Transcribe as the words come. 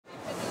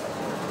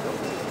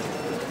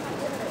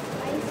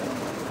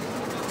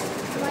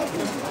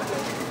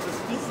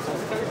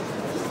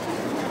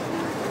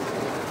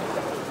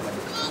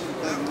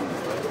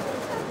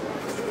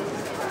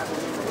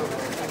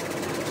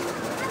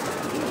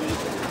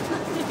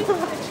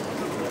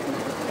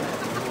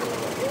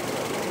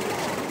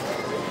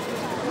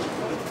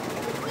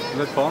Is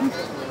that fun?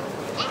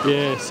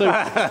 Yeah, so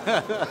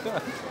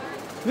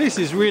this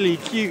is really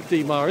cute,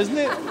 Dietmar, isn't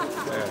it?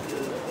 Yeah.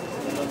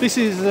 This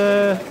is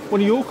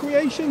one of your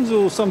creations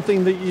or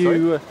something that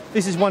you...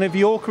 this is one of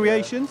your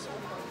creations?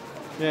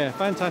 Yeah,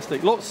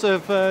 fantastic. Lots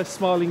of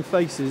smiling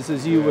faces,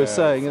 as you were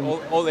saying. And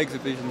all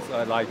exhibitions,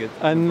 I like it.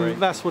 And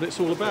that's what it's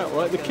all about,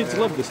 right? The kids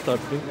love this type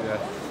of thing. Yeah.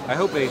 I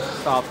hope they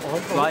start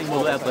flying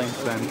model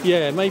airplanes then.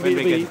 Yeah, maybe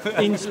it'll be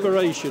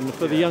inspiration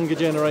for the younger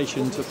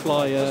generation to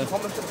fly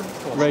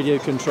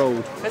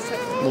radio-controlled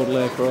model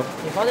aircraft.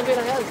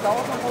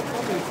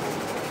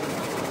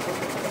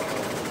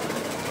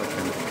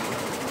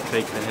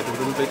 Shake my head a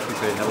little bit to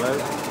say hello.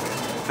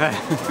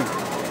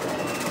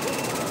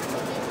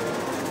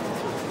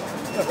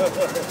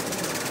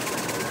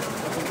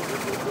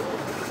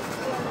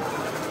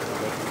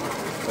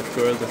 That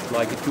girl doesn't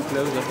like it too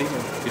close, I think,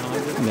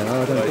 behind it.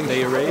 No, I don't think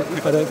they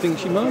erase. I don't think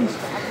she minds.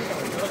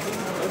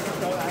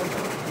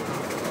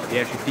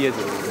 Yeah, she fears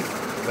it a little bit.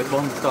 But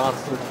one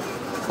starts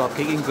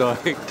kicking, so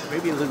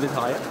maybe a little bit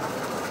higher.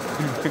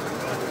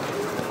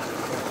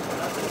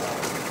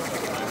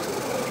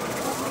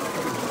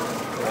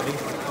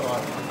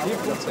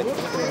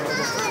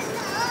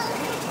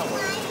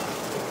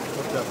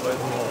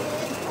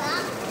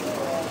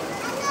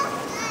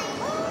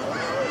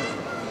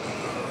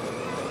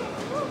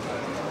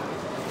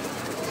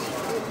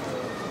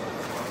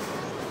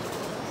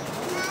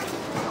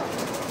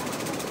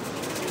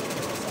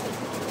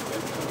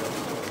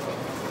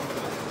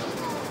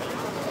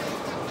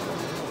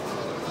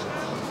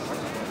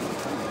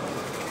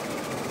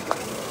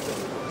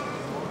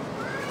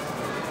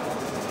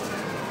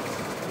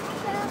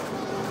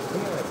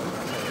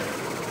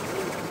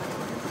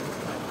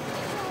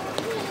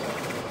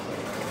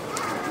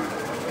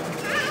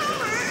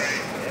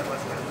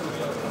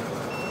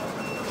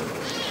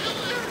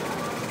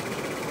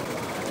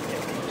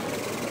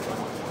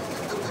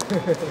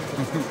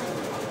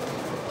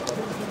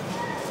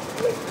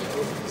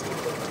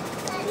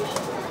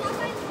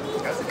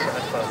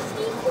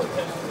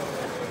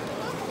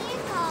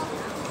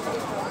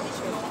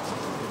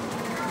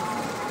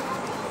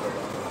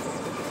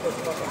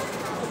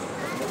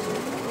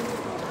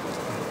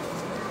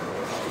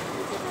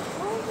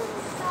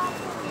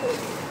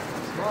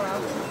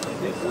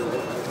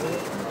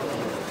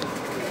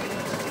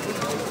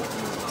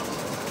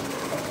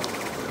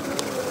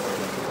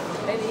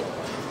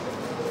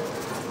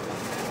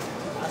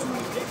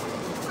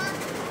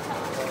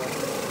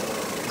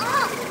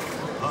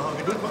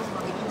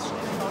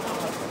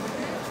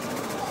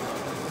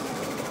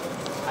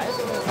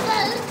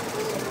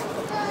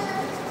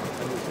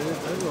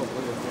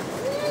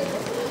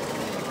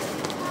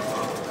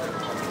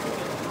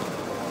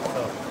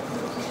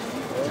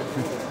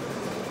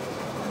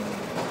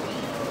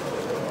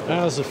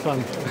 Hours of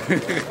fun.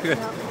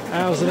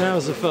 Hours and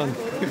hours of fun.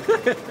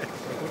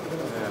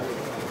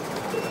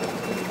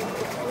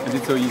 And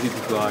it's so easy to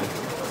fly.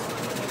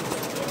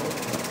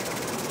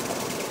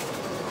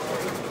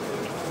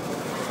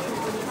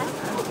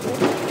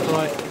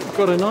 Right, we've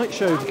got a night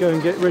show to go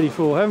and get ready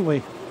for, haven't we?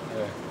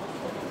 Yeah.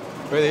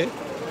 Ready?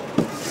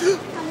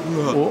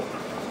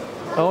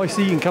 Oh, I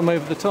see you can come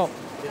over the top.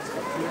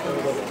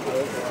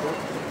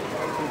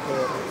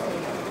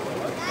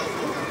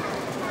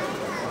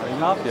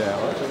 Enough, yeah.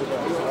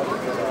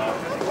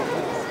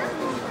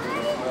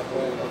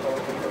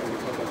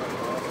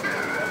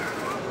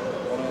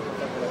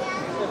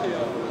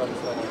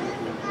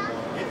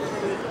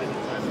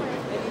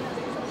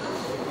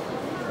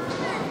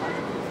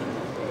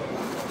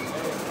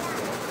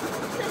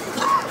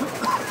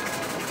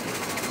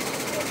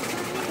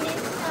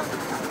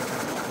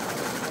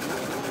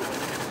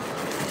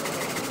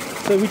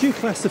 So would you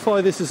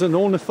classify this as an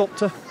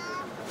ornithopter?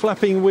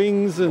 Flapping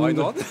wings and... Why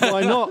not?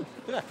 Why not?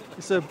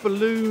 It's a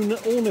balloon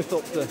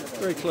ornithopter.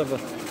 Very clever.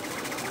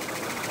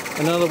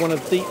 Another one of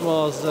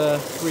Dietmar's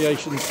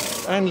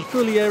creations. And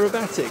fully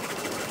aerobatic.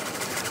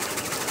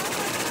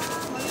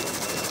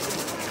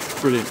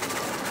 Brilliant.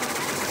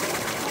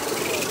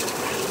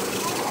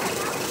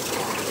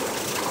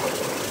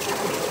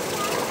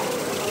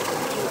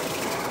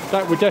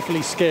 That would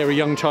definitely scare a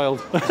young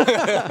child.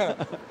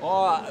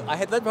 Oh, I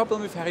had that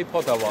problem with Harry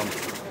Potter once.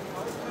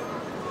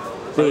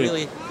 So Brilliant.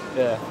 really,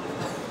 yeah.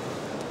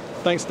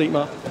 Thanks,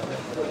 Dietmar.